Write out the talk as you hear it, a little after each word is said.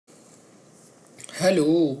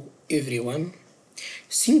Hello everyone.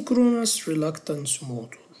 Synchronous reluctance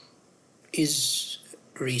motor is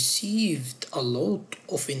received a lot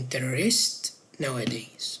of interest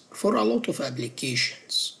nowadays for a lot of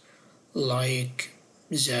applications like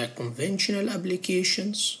the conventional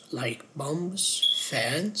applications like pumps,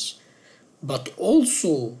 fans, but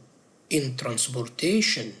also in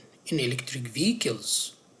transportation in electric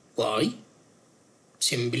vehicles. Why?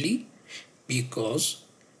 Simply because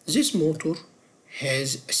this motor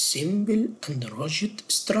has a simple and rigid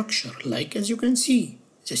structure, like as you can see.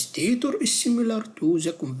 The stator is similar to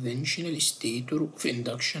the conventional stator of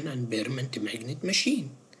induction and permanent magnet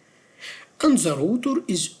machine. And the rotor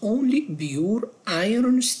is only pure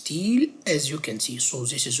iron steel, as you can see. So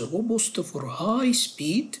this is robust for high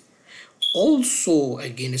speed. Also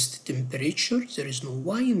against temperature, there is no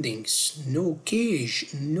windings, no cage,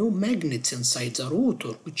 no magnets inside the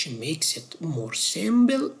rotor, which makes it more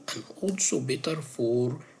simple and also better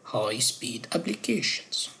for high-speed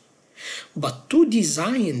applications. But to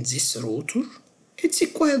design this rotor, it's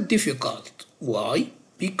quite difficult. Why?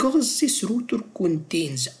 Because this rotor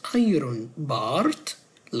contains iron part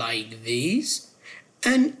like this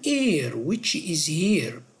and air which is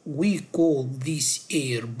here. We call these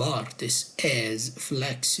air parts as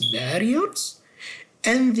flux barriers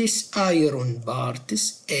and this iron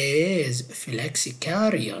parts as flux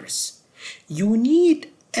carriers. You need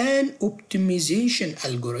an optimization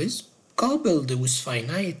algorithm coupled with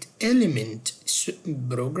finite element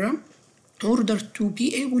program in order to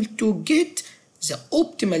be able to get the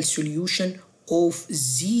optimal solution of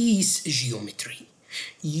this geometry.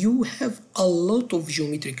 You have a lot of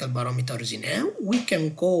geometrical parameters now. We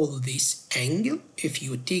can call this angle if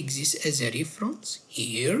you take this as a reference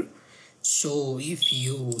here. So if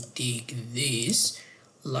you take this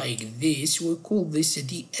like this, we call this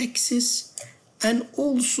the axis, and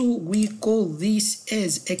also we call this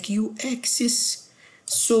as a q-axis.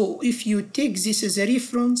 So if you take this as a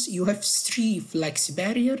reference, you have three flux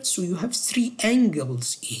barriers, so you have three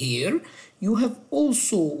angles here. You have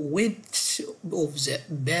also width of the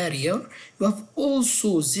barrier, you have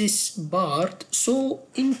also this part, so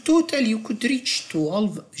in total you could reach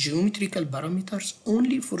 12 geometrical parameters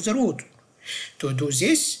only for the rotor. To do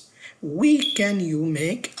this, we can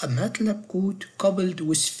make a MATLAB code coupled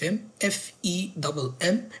with FEMM,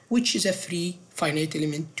 which is a free finite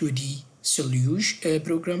element 2D solution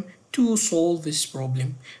program to solve this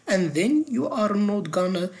problem, and then you are not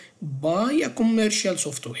gonna buy a commercial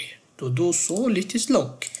software. To do so, let us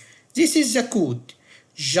look. This is the code.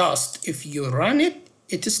 Just if you run it,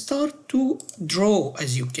 it start to draw,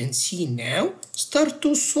 as you can see now, start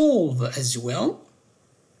to solve as well.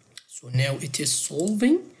 So now it is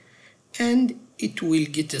solving and it will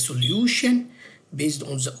get a solution based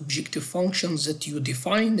on the objective functions that you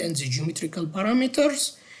defined and the geometrical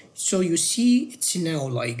parameters. So you see it's now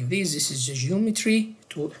like this. This is the geometry.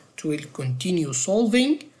 It will continue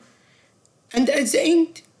solving, and at the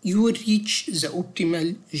end you will reach the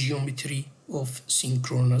optimal geometry of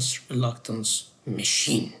synchronous reluctance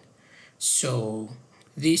machine. So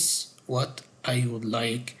this what I would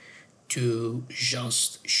like to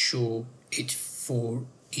just show it for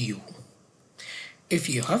you. If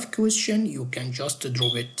you have question, you can just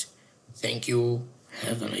drop it. Thank you.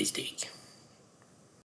 Have a nice day.